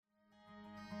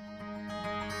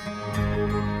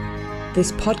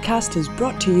This podcast is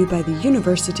brought to you by the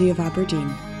University of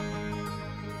Aberdeen.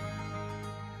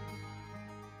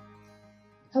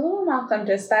 Hello and welcome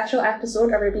to a special episode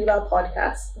of our Be Well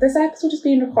podcast. This episode is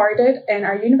being recorded in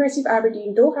our University of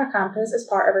Aberdeen Doha campus as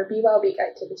part of our Be Well Week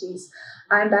activities.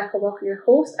 I'm Becca Walker, your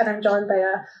host, and I'm joined by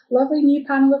a lovely new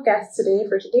panel of guests today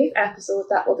for today's episode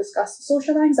that will discuss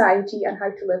social anxiety and how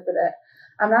to live with it.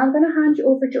 And now I'm going to hand you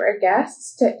over to our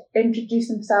guests to introduce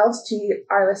themselves to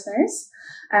our listeners,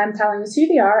 telling us who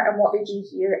they are and what they do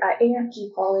here at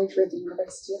AFG College with the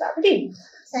University of Aberdeen.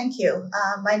 Thank you.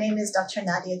 My name is Dr.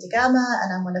 Nadia Digama,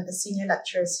 and I'm one of the senior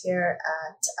lecturers here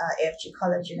at AFG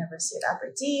College, University of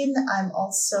Aberdeen. I'm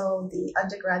also the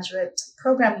undergraduate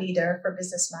program leader for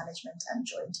business management and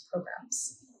joint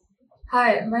programs.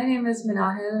 Hi, my name is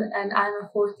Minahil, and I'm a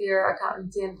fourth year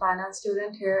accountancy and finance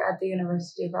student here at the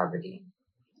University of Aberdeen.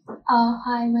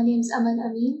 Hi, my name is Aman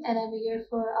Amin, and I'm here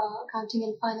for accounting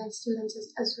and finance students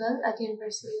as well at the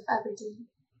University of Aberdeen.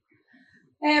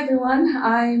 Hey everyone,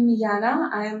 I'm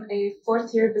Yana. I'm a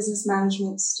fourth year business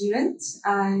management student.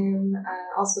 I'm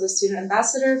also the student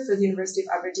ambassador for the University of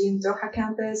Aberdeen Doha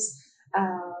campus.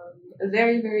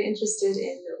 Very, very interested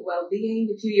in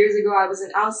well-being. A few years ago, I was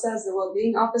in ALSA as the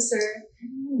well-being officer.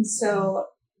 So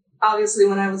obviously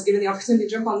when I was given the opportunity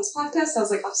to jump on this podcast, I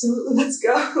was like, absolutely, let's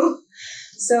go.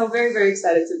 So very, very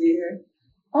excited to be here.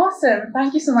 Awesome.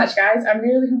 Thank you so much, guys. I'm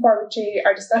really looking forward to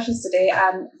our discussions today,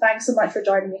 and thanks so much for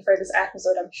joining me for this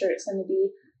episode. I'm sure it's going to be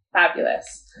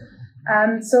fabulous.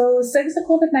 So since the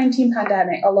COVID-19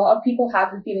 pandemic, a lot of people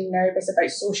have been feeling nervous about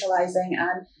socialising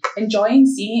and enjoying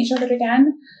seeing each other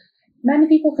again. Many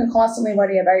people can constantly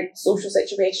worry about social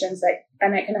situations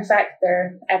and it can affect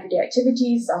their everyday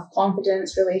activities,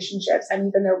 self-confidence, relationships, and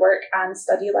even their work and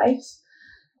study life.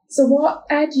 So what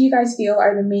do you guys feel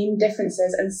are the main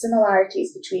differences and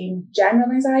similarities between general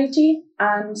anxiety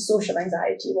and social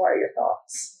anxiety? What are your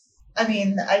thoughts? I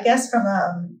mean, I guess from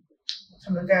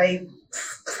a very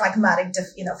pragmatic,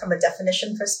 from a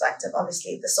definition perspective,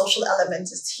 obviously the social element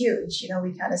is huge.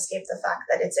 We can't escape the fact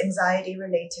that it's anxiety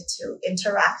related to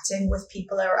interacting with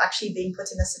people or actually being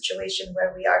put in a situation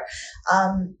where we are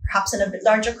perhaps in a bit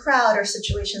larger crowd or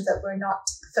situations that we're not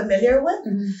familiar with.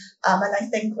 Mm-hmm. And I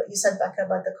think what you said, Becca,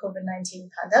 about the COVID-19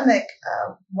 pandemic,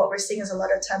 what we're seeing is a lot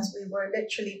of times we were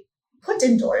literally put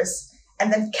indoors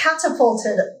and then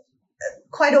catapulted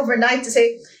quite overnight to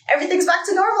say, everything's back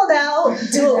to normal now,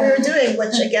 do what we were doing,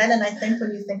 which again, and I think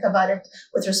when you think about it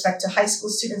with respect to high school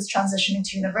students transitioning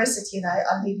to university, and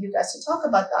I'll leave you guys to talk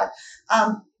about that,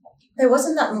 there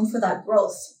wasn't that room for that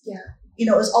growth. Yeah. It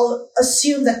was all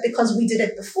assumed that because we did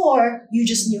it before, you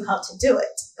just knew how to do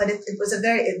it. But it was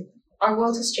our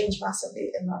world has changed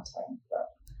massively in that time. But.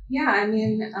 Yeah, I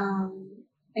mean,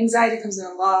 anxiety comes in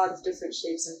a lot of different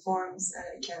shapes and forms,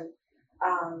 and it can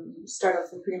start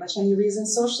off for pretty much any reason.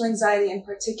 Social anxiety in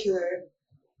particular,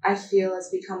 I feel has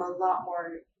become a lot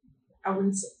more,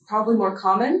 probably more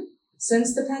common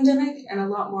since the pandemic and a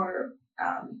lot more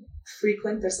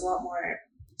frequent. There's a lot more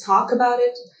talk about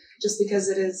it just because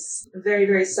it is a very,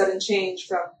 very sudden change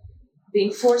from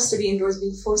being forced to be indoors,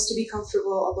 being forced to be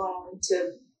comfortable alone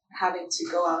to having to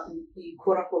go out and be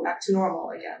quote unquote back to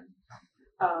normal again.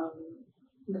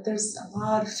 But there's a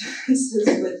lot of differences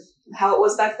with how it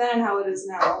was back then and how it is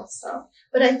now. So,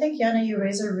 but I think, Yana, you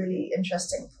raise a really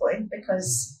interesting point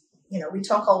because, we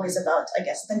talk always about, I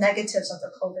guess, the negatives of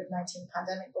the COVID-19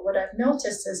 pandemic. But what I've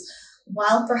noticed is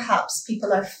while perhaps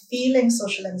people are feeling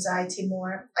social anxiety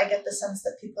more, I get the sense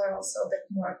that people are also a bit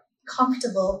more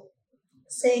comfortable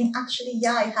saying, actually,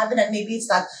 yeah, I have it. And maybe it's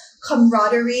that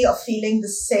camaraderie of feeling the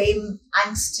same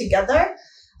angst together.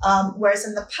 Whereas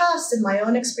in the past, in my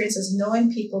own experiences,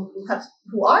 knowing people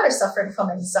who are suffering from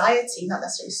anxiety, not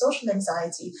necessarily social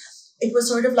anxiety, it was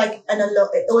sort of like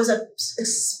it was a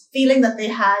feeling that they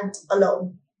had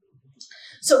alone.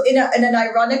 So in an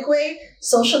ironic way,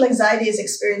 social anxiety is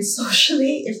experienced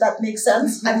socially, if that makes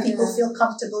sense, and people feel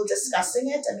comfortable discussing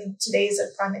it. I mean, today is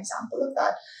a prime example of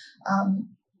that,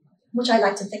 which I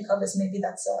like to think of as maybe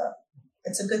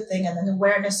it's a good thing, and an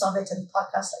awareness of it and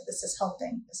podcasts like this is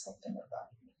helping with that.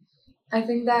 I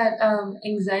think that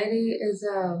anxiety is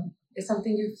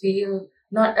something you feel,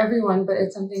 not everyone, but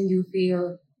it's something you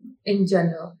feel in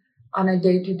general on a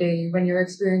day-to-day when you're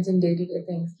experiencing day-to-day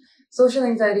things. Social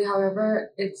anxiety,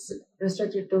 however, it's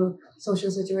restricted to social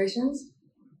situations.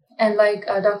 And like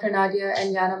Dr. Nadia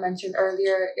and Yana mentioned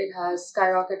earlier, it has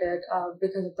skyrocketed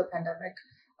because of the pandemic.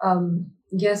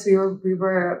 Yes, we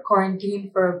were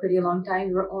quarantined for a pretty long time.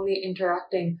 We were only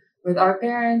interacting with our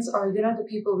parents or, the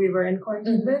people we were in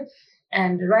quarantine with.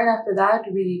 And right after that,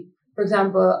 for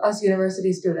example, us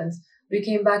university students, we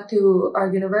came back to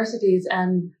our universities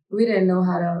and we didn't know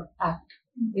how to act,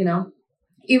 you know.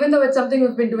 Even though it's something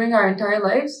we've been doing our entire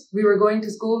lives, we were going to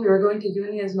school, we were going to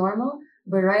uni as normal,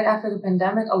 but right after the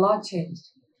pandemic, a lot changed.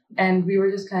 And we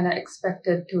were just kind of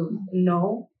expected to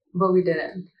know, but we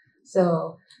didn't.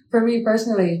 So for me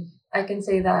personally, I can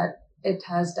say that it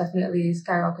has definitely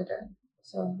skyrocketed.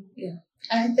 So, yeah.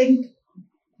 And I think,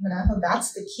 Manal,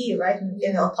 that's the key, right?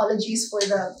 And, apologies for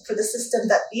the system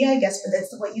that be, I guess, but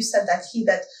it's what you said, that key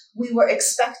that we were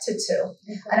expected to.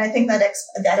 Mm-hmm. And I think that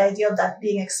that idea of that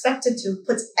being expected to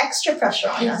puts extra pressure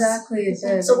on us.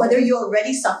 Exactly. So whether you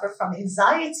already suffer from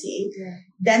anxiety,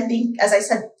 then being, as I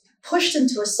said, pushed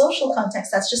into a social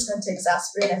context, that's just going to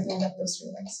exacerbate and make those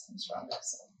feelings stronger.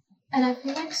 So. And I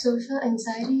feel like social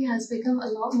anxiety has become a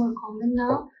lot more common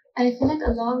now. And I feel like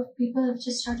a lot of people have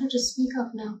just started to speak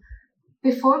up now.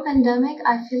 Before pandemic,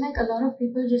 I feel like a lot of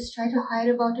people just try to hide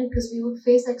about it because we would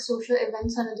face like social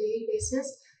events on a daily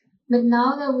basis. But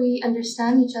now that we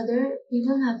understand each other,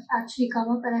 people have actually come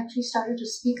up and actually started to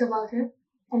speak about it.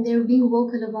 And they're being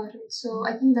vocal about it. So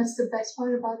I think that's the best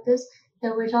part about this,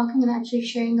 that we're talking and actually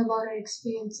sharing about our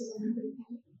experiences and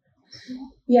everything.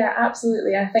 Yeah,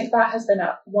 absolutely. I think that has been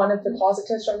one of the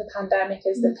positives from the pandemic,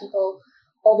 is that people,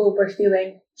 although we're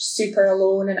feeling super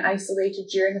alone and isolated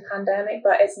during the pandemic,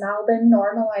 but it's now been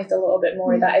normalized a little bit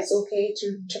more, that it's okay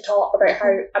to talk about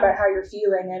how you're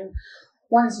feeling. And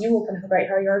once you open up about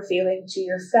how you're feeling to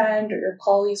your friend or your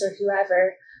colleagues or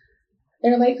whoever,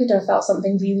 they're likely to have felt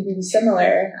something really, really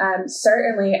similar.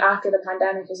 Certainly after the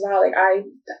pandemic as well. Like, I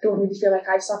don't really feel like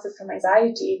I've suffered from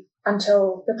anxiety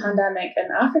until the pandemic.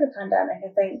 And after the pandemic, I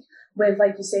think with,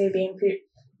 like you say, being put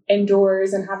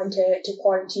indoors and having to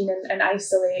quarantine and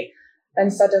isolate,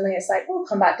 and suddenly it's like, oh,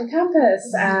 come back to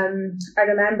campus. I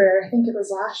remember, I think it was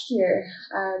last year,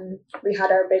 we had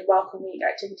our big welcome week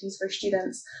activities for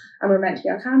students, and we were meant to be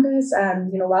on campus,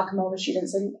 welcome all the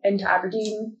students into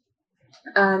Aberdeen.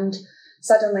 And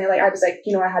suddenly, like, I was like,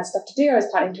 I had stuff to do. I was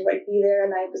planning to like be there,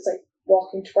 and I was like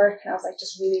walking to work, and I was like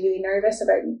just really, really nervous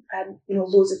about,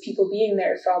 loads of people being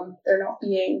there from there not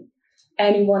being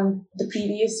anyone the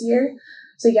previous year.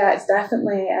 So yeah, it's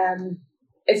definitely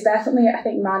I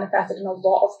think manifested in a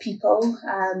lot of people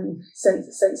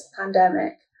since the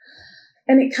pandemic.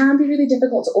 And it can be really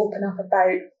difficult to open up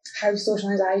about how social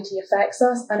anxiety affects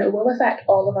us, and it will affect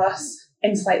all of us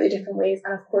in slightly different ways,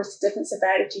 and of course different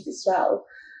severities as well.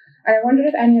 And I wondered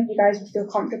if any of you guys would feel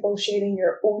comfortable sharing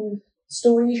your own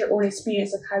stories, your own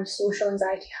experience of how social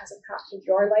anxiety has impacted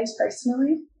your lives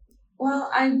personally.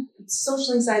 Well,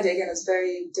 social anxiety, again, is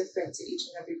very different to each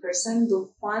and every person. The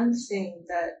one thing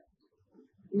that,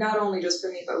 not only just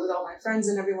for me, but with all my friends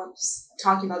and everyone just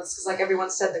talking about this, because like everyone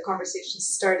said, the conversation's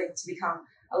starting to become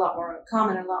a lot more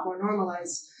common and a lot more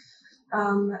normalized.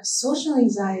 Social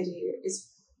anxiety is,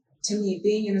 to me,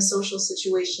 being in a social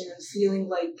situation and feeling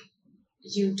like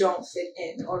you don't fit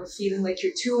in, or feeling like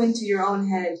you're too into your own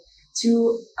head,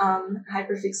 too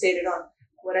hyperfixated on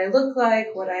what I look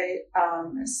like, what I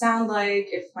sound like,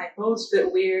 if my clothes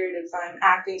fit weird, if I'm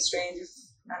acting strange, if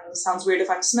it sounds weird, if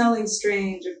I'm smelling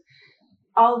strange, if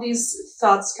all these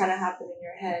thoughts kind of happen in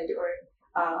your head.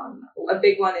 Or a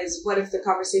big one is, what if the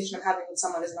conversation I'm having with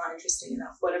someone is not interesting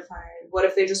enough? What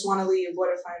if they just want to leave? What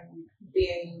if I'm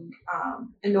being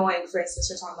annoying, for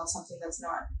instance, or talking about something that's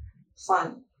not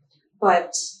fun?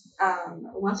 But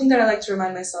one thing that I like to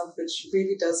remind myself, which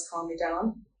really does calm me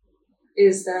down,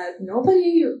 is that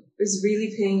nobody is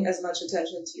really paying as much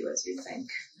attention to you as you think.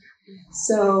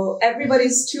 So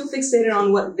everybody's too fixated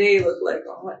on what they look like,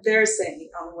 on what they're saying,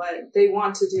 on what they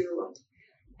want to do.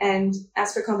 And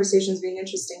as for conversations being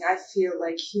interesting, I feel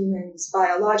like humans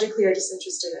biologically are just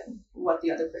interested in what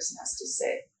the other person has to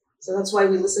say. So that's why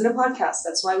we listen to podcasts.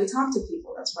 That's why we talk to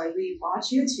people. That's why we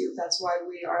watch YouTube. That's why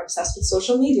we are obsessed with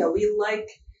social media. We like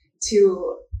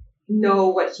to know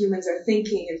what humans are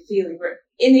thinking and feeling. We're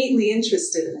innately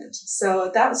interested in it. So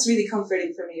that was really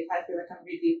comforting for me. If I feel like I'm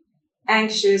really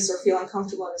anxious or feel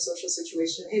uncomfortable in a social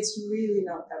situation, it's really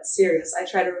not that serious. I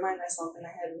try to remind myself in my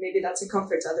head, maybe that's a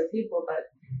comfort to other people, but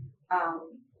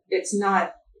it's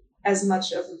not as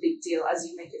much of a big deal as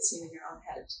you make it seem in your own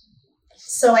head.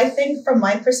 So I think from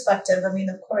my perspective,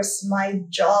 of course, my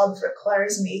job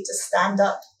requires me to stand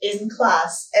up in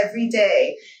class every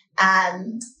day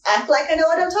and act like I know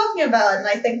what I'm talking about. And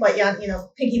I think what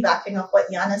piggybacking off what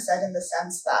Yana said, in the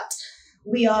sense that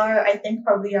we are, I think,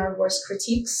 probably our worst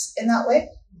critiques in that way,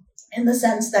 in the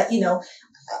sense that,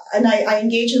 and I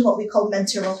engage in what we call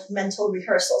mental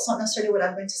rehearsals, not necessarily what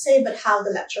I'm going to say, but how the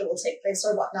lecture will take place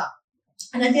or whatnot.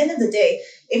 And at the end of the day,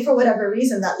 if for whatever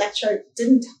reason that lecture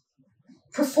didn't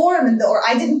perform or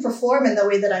I didn't perform in the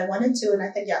way that I wanted to, and I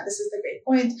think, this is the great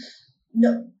point,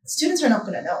 no, students are not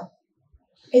going to know.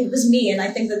 It was me, and I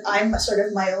think that I'm sort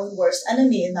of my own worst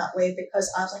enemy in that way, because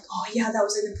I was like, oh yeah, that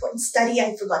was an important study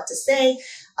I forgot to say.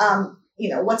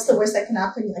 What's the worst that can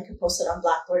happen? I could post it on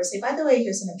Blackboard and say, by the way,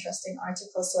 here's an interesting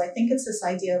article. So I think it's this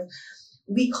idea of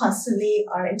we constantly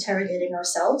are interrogating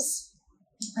ourselves.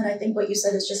 And I think what you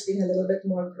said is just being a little bit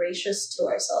more gracious to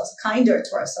ourselves, kinder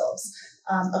to ourselves.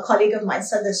 A colleague of mine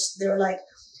said this, they were like,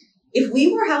 if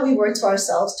we were how we were to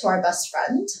ourselves, to our best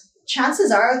friend,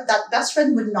 chances are that best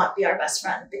friend would not be our best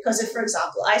friend. Because if, for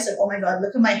example, I said, oh my God,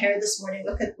 look at my hair this morning,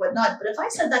 look at whatnot. But if I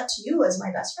said that to you as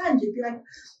my best friend, you'd be like,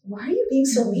 why are you being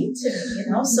so mean to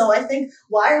me? So I think,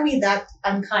 why are we that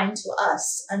unkind to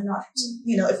us and not,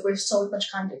 if we're so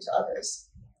much kinder to others?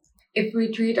 If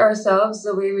we treat ourselves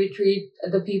the way we treat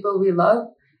the people we love,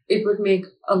 it would make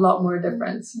a lot more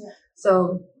difference. Yeah.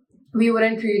 So we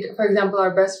wouldn't treat, for example,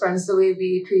 our best friends the way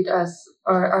we treat us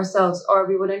or ourselves, or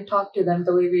we wouldn't talk to them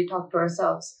the way we talk to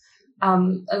ourselves.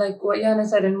 Like what Yana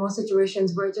said, in most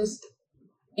situations, we're just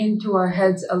into our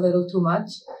heads a little too much.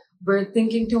 We're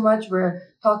thinking too much. We're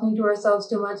talking to ourselves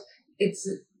too much.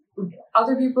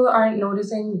 Other people aren't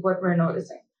noticing what we're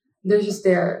noticing. They're just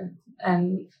there,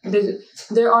 and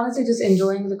they're honestly just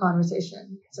enjoying the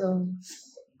conversation. So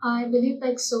I believe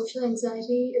like social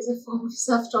anxiety is a form of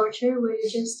self-torture where you're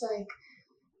just like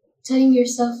telling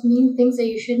yourself mean things that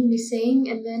you shouldn't be saying,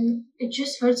 and then it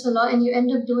just hurts a lot and you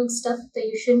end up doing stuff that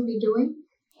you shouldn't be doing.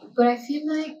 But I feel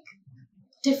like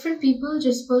different people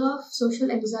just pull off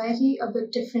social anxiety a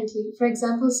bit differently. For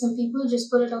example, some people just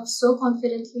pull it off so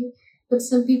confidently, but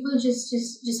some people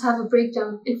just have a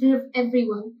breakdown in front of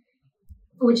everyone.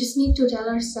 We just need to tell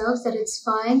ourselves that it's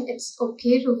fine, it's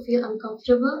okay to feel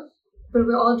uncomfortable, but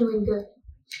we're all doing good.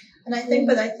 And I think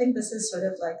this is sort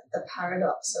of like the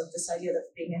paradox of this idea of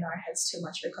being in our heads too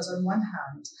much, because on one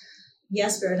hand,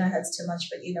 yes, we're in our heads too much,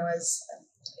 but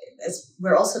as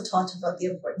we're also taught about the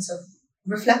importance of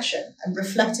reflection and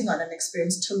reflecting on an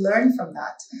experience to learn from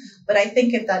that. But I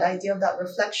think if that idea of that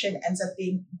reflection ends up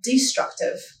being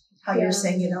destructive, how you're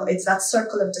saying, it's that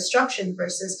circle of destruction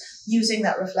versus using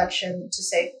that reflection to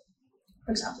say,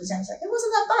 for example, Zen's like, it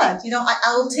wasn't that bad.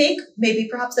 I'll take, maybe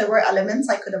perhaps there were elements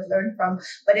I could have learned from,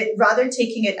 but rather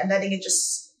taking it and letting it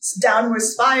just downward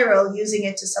spiral, using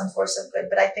it to some force of good.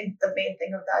 But I think the main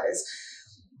thing of that is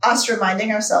us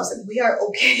reminding ourselves that we are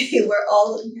okay. We're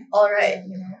all right.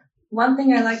 One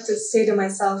thing I like to say to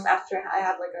myself after I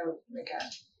have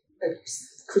a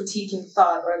critiquing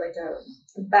thought or like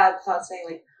a bad thought, saying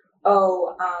like,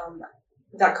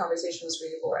 that conversation was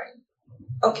really boring.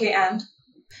 Okay, and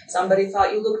somebody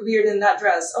thought you looked weird in that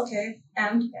dress. Okay,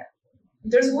 and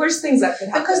there's worse things that could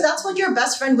happen. Because that's what your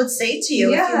best friend would say to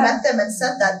you. Yeah. If you met them and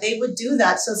said that, they would do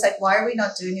that. So it's like, why are we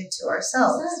not doing it to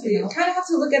ourselves? Exactly. You kind of have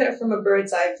to look at it from a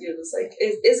bird's eye view. It's like,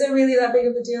 is it really that big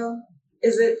of a deal?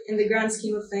 Is it in the grand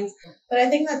scheme of things? But I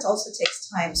think that also takes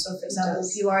time. So, for example,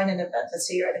 if you are in an event, let's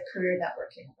say you're at a career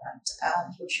networking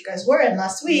event, which you guys were in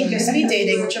last week, you're speed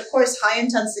dating, which of course, high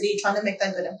intensity, trying to make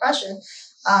that good impression.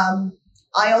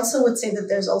 I also would say that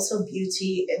there's also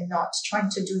beauty in not trying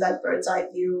to do that bird's eye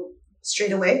view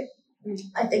straight away.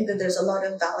 I think that there's a lot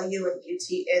of value and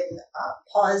beauty in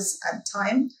pause and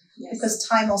time. Yes. Because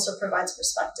time also provides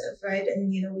perspective, right? And,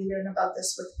 we learn about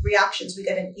this with reactions. We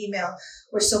get an email.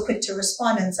 We're so quick to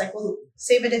respond. And it's like, well,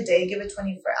 save it a day, give it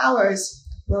 24 hours.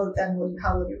 Well, then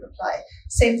how will you reply?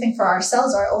 Same thing for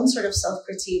ourselves, our own sort of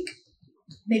self-critique.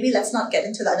 Maybe let's not get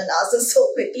into that analysis so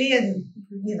quickly and,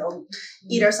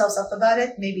 eat ourselves up about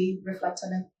it. Maybe reflect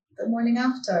on it the morning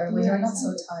after when you're not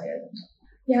so tired.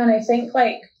 Yeah, and I think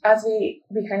as we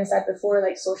kind of said before,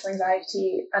 social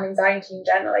anxiety and anxiety in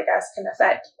general, I guess, can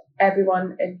affect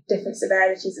everyone in different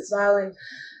severities as well. And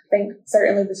I think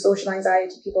certainly with social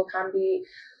anxiety, people can be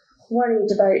worried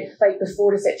about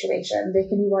before a situation. They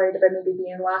can be worried about maybe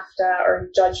being laughed at or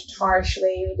judged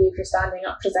harshly. Maybe if you're standing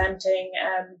up presenting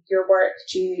your work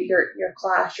to your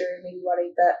class, you're maybe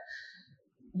worried that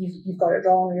you've got it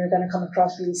wrong, or you're going to come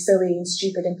across really silly and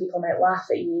stupid and people might laugh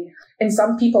at you. And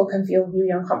some people can feel really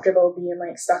uncomfortable being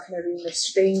stuck in a room with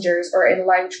strangers or in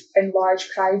large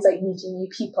crowds, meeting new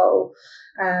people.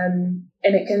 And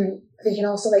they can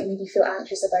also maybe feel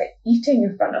anxious about eating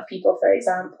in front of people, for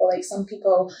example, some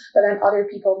people, but then other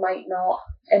people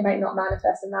it might not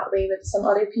manifest in that way with some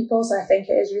other people. So I think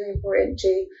it is really important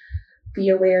to be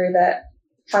aware that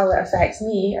how it affects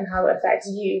me and how it affects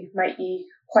you might be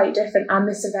quite different, and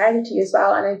the severity as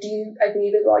well. And I do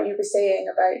agree with what you were saying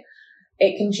about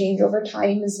it can change over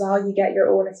time as well. You get your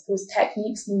own, I suppose,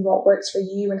 techniques and what works for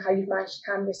you and how you've managed to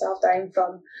calm yourself down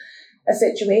from a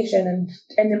situation. And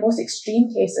in the most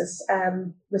extreme cases,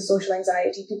 with social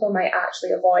anxiety, people might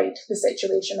actually avoid the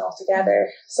situation altogether.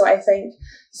 So I think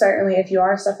certainly if you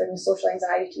are suffering with social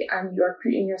anxiety and you're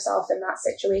putting yourself in that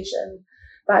situation,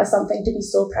 that is something to be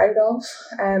so proud of,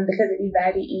 because it'd be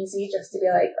very easy just to be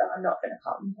like, oh, I'm not going to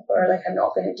come, or like, I'm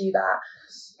not going to do that.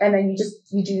 And then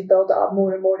you do build it up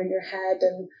more and more in your head,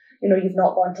 and you've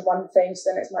not gone to one thing,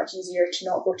 so then it's much easier to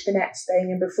not go to the next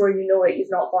thing. And before you know it, you've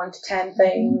not gone to 10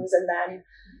 things, and then,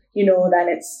 then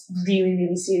it's really,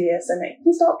 really serious, and it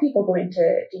can stop people going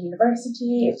to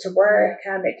university, to work,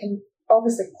 and it can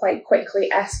obviously quite quickly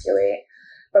escalate.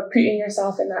 But putting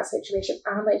yourself in that situation,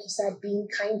 and like you said, being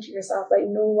kind to yourself, like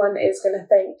no one is going to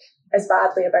think as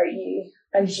badly about you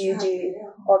as you do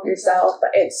of yourself. But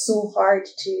it's so hard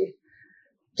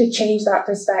to change that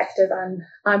perspective and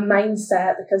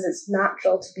mindset, because it's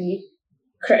natural to be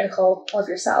critical of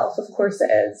yourself. Of course it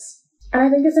is. And I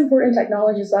think it's important to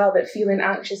acknowledge as well that feeling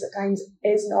anxious at times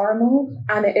is normal,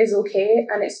 and it is okay,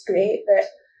 and it's great that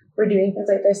we're doing things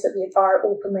like this, that we are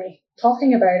openly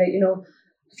talking about it.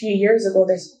 A few years ago,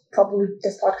 this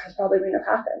podcast probably wouldn't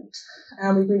have happened,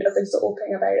 and we wouldn't have been so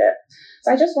open about it.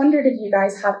 So I just wondered if you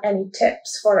guys have any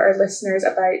tips for our listeners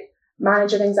about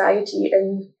managing anxiety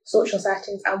in social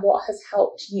settings, and what has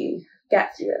helped you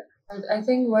get through it. I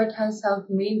think what has helped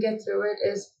me get through it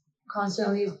is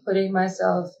constantly putting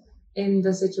myself in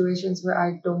the situations where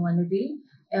I don't want to be,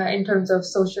 in terms of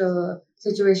social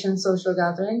situations, social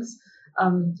gatherings.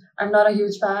 I'm not a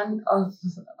huge fan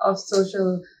of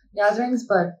social gatherings,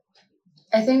 but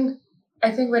I think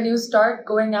when you start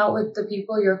going out with the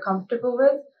people you're comfortable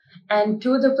with, and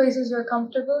to the places you're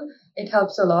comfortable, it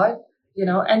helps a lot,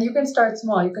 and you can start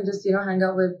small. You can just, hang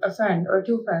out with a friend or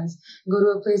two friends, go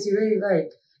to a place you really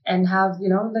like, and have,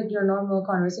 like your normal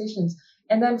conversations.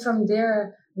 And then from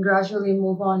there, gradually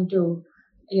move on to,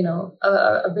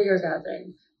 a bigger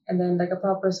gathering, and then like a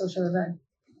proper social event.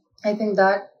 I think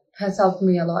that has helped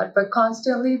me a lot. But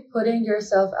constantly putting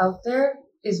yourself out there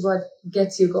is what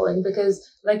gets you going, because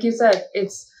like you said,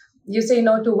 you say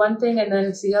no to one thing, and then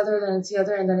it's the other, then it's the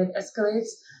other, and then it escalates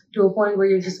to a point where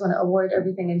you just want to avoid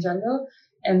everything in general.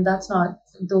 And that's not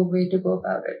the way to go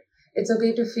about it. It's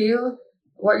okay to feel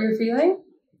what you're feeling,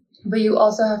 but you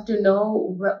also have to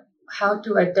know how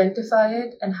to identify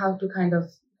it and how to kind of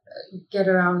get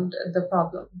around the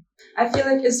problem. I feel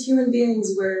like as human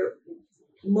beings, we're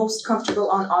most comfortable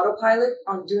on autopilot,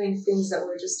 on doing things that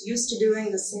we're just used to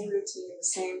doing, the same routine, the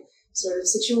same sort of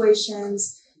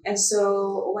situations. And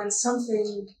so when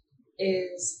something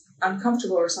is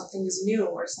uncomfortable, or something is new,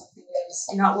 or something is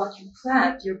not what you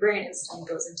planned, your brain instantly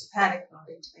goes into panic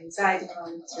mode, into anxiety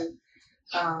mode, into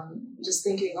just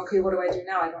thinking, okay, what do I do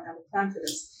now? I don't have a plan for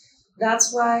this.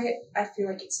 That's why I feel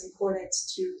like it's important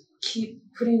to keep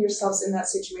putting yourselves in that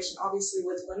situation, obviously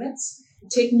with limits,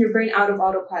 taking your brain out of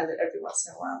autopilot every once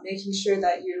in a while, making sure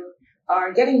that you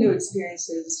are getting new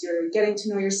experiences, you're getting to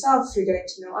know yourself, you're getting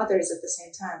to know others at the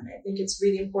same time. I think it's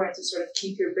really important to sort of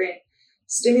keep your brain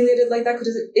stimulated like that,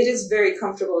 because it is very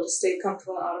comfortable to stay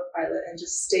comfortable in autopilot and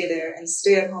just stay there and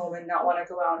stay at home and not want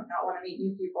to go out and not want to meet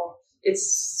new people.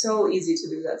 It's so easy to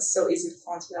do that. It's so easy to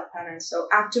fall into that pattern. So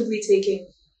actively taking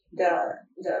the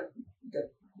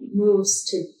moves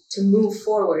to move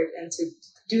forward and to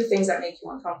do things that make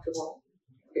you uncomfortable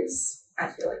is, I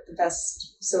feel like, the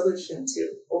best solution to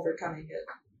overcoming it.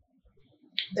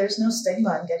 There's no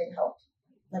stigma in getting help.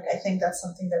 Like, I think that's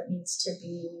something that needs to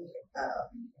be,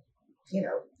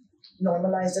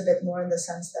 normalized a bit more, in the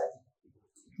sense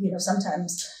that,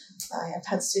 sometimes I have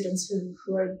had students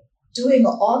who are doing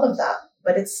all of that,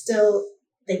 but it's still,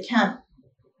 they can't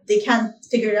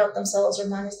figure it out themselves or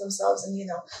manage themselves. And,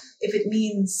 if it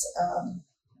means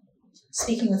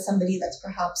speaking with somebody that's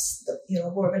perhaps,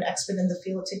 more of an expert in the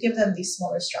field, to give them these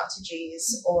smaller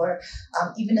strategies, or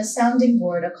even a sounding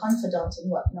board, a confidant and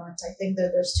whatnot. I think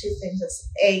that there's two things. It's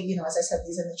as I said,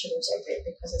 these initiatives are great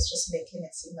because it's just making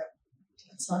it seem like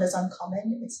it's not as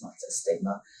uncommon, it's not a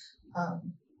stigma.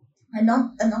 And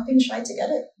not being shy to get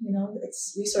it.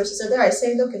 It's resources are there. I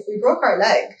say, look, if we broke our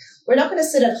leg, we're not going to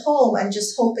sit at home and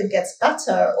just hope it gets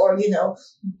better, or,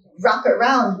 wrap it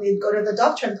around. We'd go to the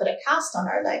doctor and put a cast on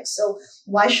our leg. So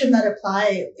why shouldn't that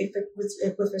apply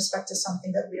with respect to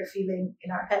something that we are feeling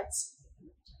in our heads?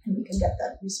 And we can get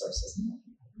that resources.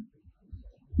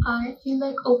 I feel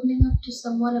like opening up to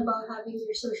someone about having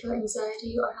your social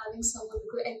anxiety, or having someone who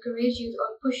could encourage you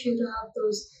or push you to have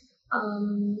those,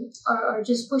 or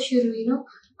just push you to,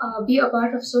 be a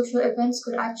part of social events,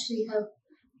 could actually help.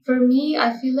 For me,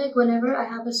 I feel like whenever I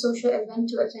have a social event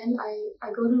to attend, I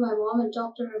go to my mom and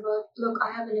talk to her about, look,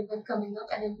 I have an event coming up,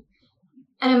 and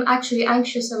and I'm actually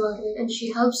anxious about it. And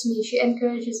she helps me, she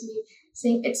encourages me,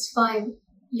 saying, it's fine.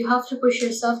 You have to push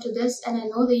yourself to this, and I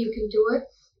know that you can do it.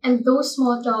 And those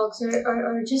small talks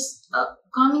or just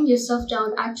calming yourself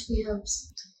down actually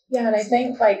helps. Yeah, and I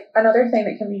think like another thing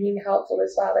that can be really helpful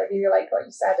as well, I really like what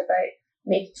you said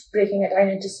about breaking it down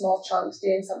into small chunks,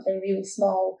 doing something really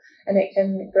small, and it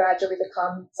can gradually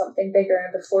become something bigger,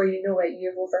 and before you know it,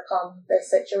 you've overcome this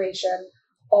situation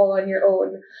all on your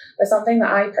own. But something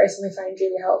that I personally find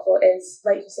really helpful is,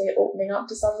 like you say, opening up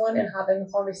to someone and having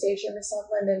a conversation with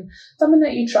someone, and someone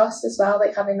that you trust as well,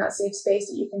 like having that safe space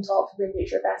that you can talk to, whether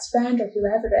it's your best friend or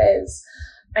whoever it is,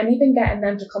 and even getting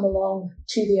them to come along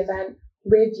to the event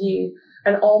with you,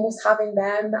 and almost having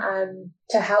them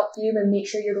to help you and make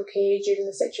sure you're okay during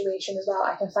the situation as well.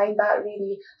 I can find that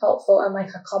really helpful and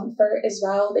like a comfort as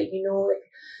well, that you know, like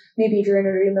maybe if you're in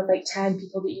a room of like 10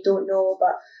 people that you don't know,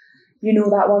 but you know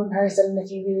that one person, if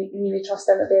you really, really trust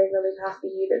them, that they're going to look after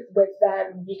you, that with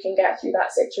them you can get through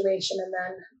that situation, and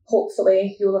then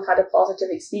hopefully you'll have had a positive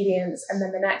experience, and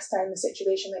then the next time the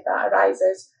situation like that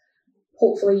arises,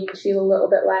 hopefully you feel a little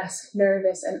bit less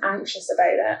nervous and anxious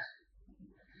about it.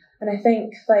 And I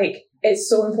think like it's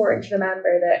so important to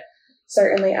remember that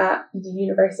certainly at the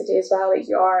university as well, like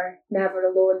you are never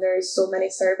alone. There's so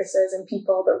many services and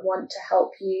people that want to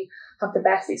help you have the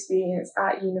best experience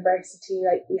at university.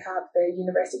 Like we have the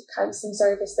University Counselling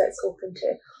Service that's open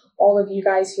to all of you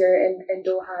guys here in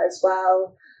Doha as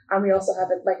well. And we also have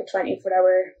a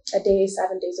 24-hour a day,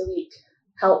 7 days a week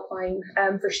helpline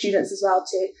for students as well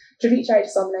to reach out to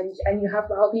someone, and you have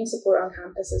wellbeing support on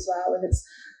campus as well. And it's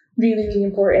really, really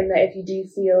important that if you do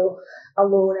feel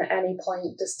alone at any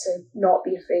point, just to not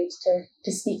be afraid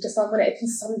to speak to someone. It can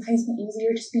sometimes be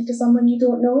easier to speak to someone you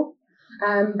don't know,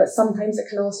 but sometimes it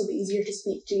can also be easier to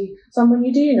speak to someone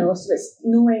you do know. So it's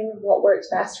knowing what works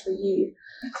best for you.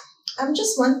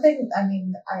 Just one thing,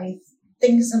 I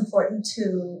think is important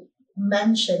to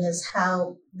mention is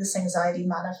how this anxiety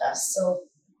manifests. So,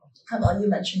 you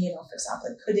mentioned, for example,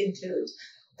 it could include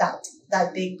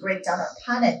that big breakdown or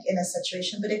panic in a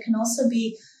situation, but it can also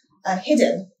be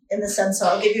hidden in the sense. So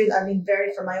I'll give you,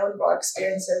 very from my own raw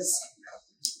experiences.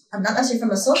 I'm not necessarily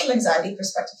from a social anxiety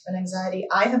perspective, from anxiety.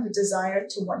 I have a desire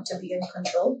to want to be in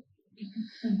control.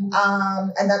 Mm-hmm.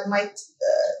 And that might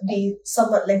be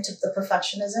somewhat linked to the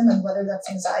perfectionism, and whether that's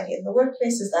anxiety in the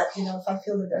workplace is that, if I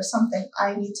feel that there's something,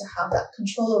 I need to have that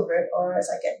control over it, or as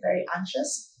I get very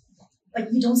anxious.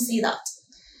 But you don't see that.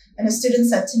 And a student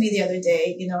said to me the other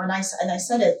day, and I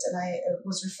said it, and I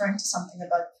was referring to something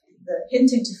about the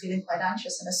hinting to feeling quite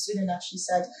anxious. And a student actually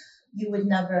said,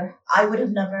 I would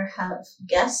have never have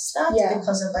guessed that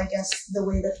because of, I guess, the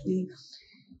way that we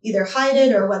either hide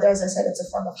it, or whether, as I said, it's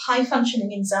a form of high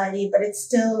functioning anxiety, but it's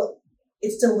still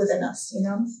within us,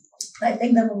 And I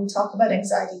think that when we talk about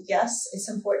anxiety, yes, it's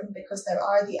important because there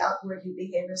are the outwardly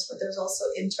behaviors, but there's also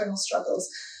internal struggles.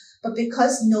 But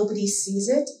because nobody sees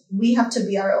it, we have to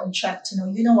be our own check to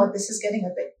know, what, this is getting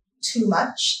a bit too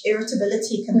much.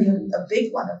 Irritability can be a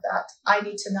big one of that. I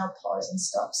need to now pause and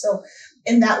stop. So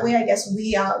in that way, I guess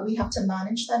we have to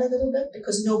manage that a little bit,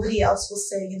 because nobody else will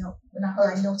say,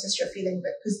 Nahal, I notice you're feeling a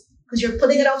bit, because you're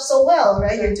putting it off so well,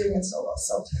 right? You're doing it so well.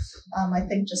 So I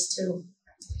think just to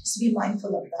be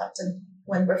mindful of that, and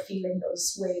when we're feeling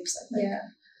those waves, I think. Yeah.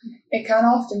 It can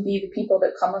often be the people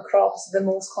that come across the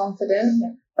most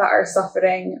confident that are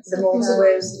suffering the most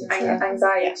with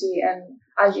anxiety. And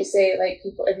as you say, like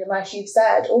people, unless you've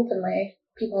said openly,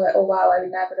 people are like, oh wow, I would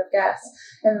never have guessed.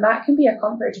 And that can be a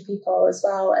comfort to people as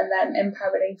well, and then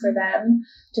empowering for them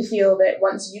to feel that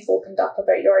once you've opened up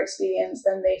about your experience,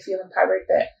 then they feel empowered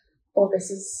that, oh, this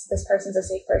person's a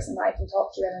safe person that I can talk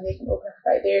to, and they can open up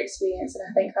about their experience. And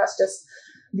I think that's just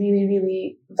really,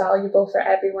 really valuable for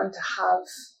everyone to have.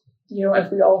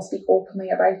 If we all speak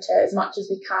openly about it as much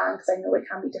as we can, because I know it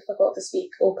can be difficult to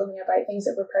speak openly about things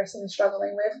that we're personally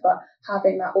struggling with, but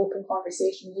having that open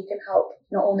conversation, you can help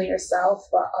not only yourself,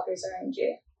 but others around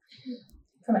you.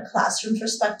 From a classroom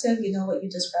perspective, what you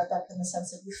described, that in the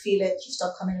sense that you feel it, you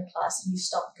stop coming to class and you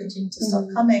continue to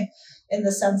stop coming, in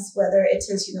the sense whether it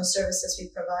is, services we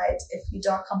provide, if you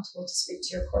are comfortable to speak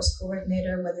to your course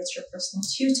coordinator, whether it's your personal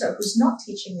tutor who's not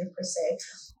teaching you per se,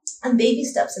 and baby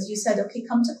steps, as you said, okay,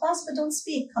 come to class, but don't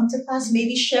speak. Come to class,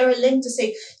 maybe share a link to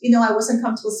say, I wasn't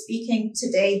comfortable speaking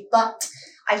today, but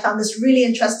I found this really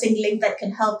interesting link that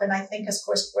can help. And I think as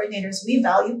course coordinators, we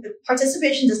value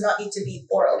participation does not need to be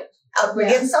oral.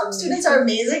 Outwardly. And some students are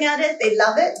amazing at it. They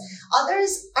love it.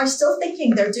 Others are still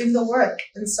thinking, they're doing the work.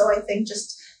 And so I think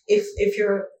just if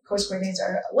your course coordinators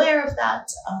are aware of that,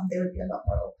 they would be a lot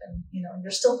more open, and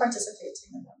you're still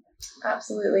participating in that.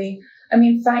 Absolutely. I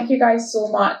mean, thank you guys so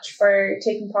much for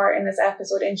taking part in this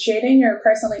episode and sharing your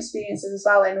personal experiences as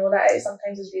well. I know that it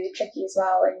sometimes is really tricky as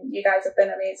well, and you guys have been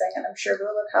amazing, and I'm sure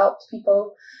will have helped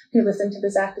people who listen to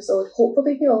this episode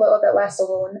hopefully feel a little bit less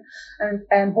alone,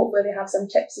 and hopefully they have some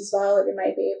tips as well that they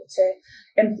might be able to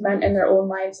implement in their own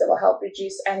lives that will help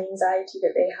reduce any anxiety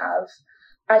that they have.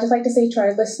 I'd just like to say to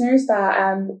our listeners that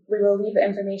we will leave the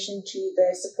information to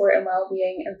the support and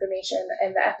wellbeing information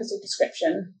in the episode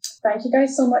description. Thank you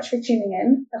guys so much for tuning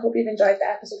in. I hope you've enjoyed the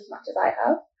episode as much as I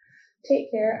have.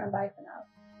 Take care and bye for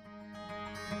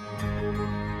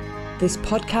now. This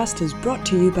podcast is brought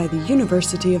to you by the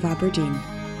University of Aberdeen.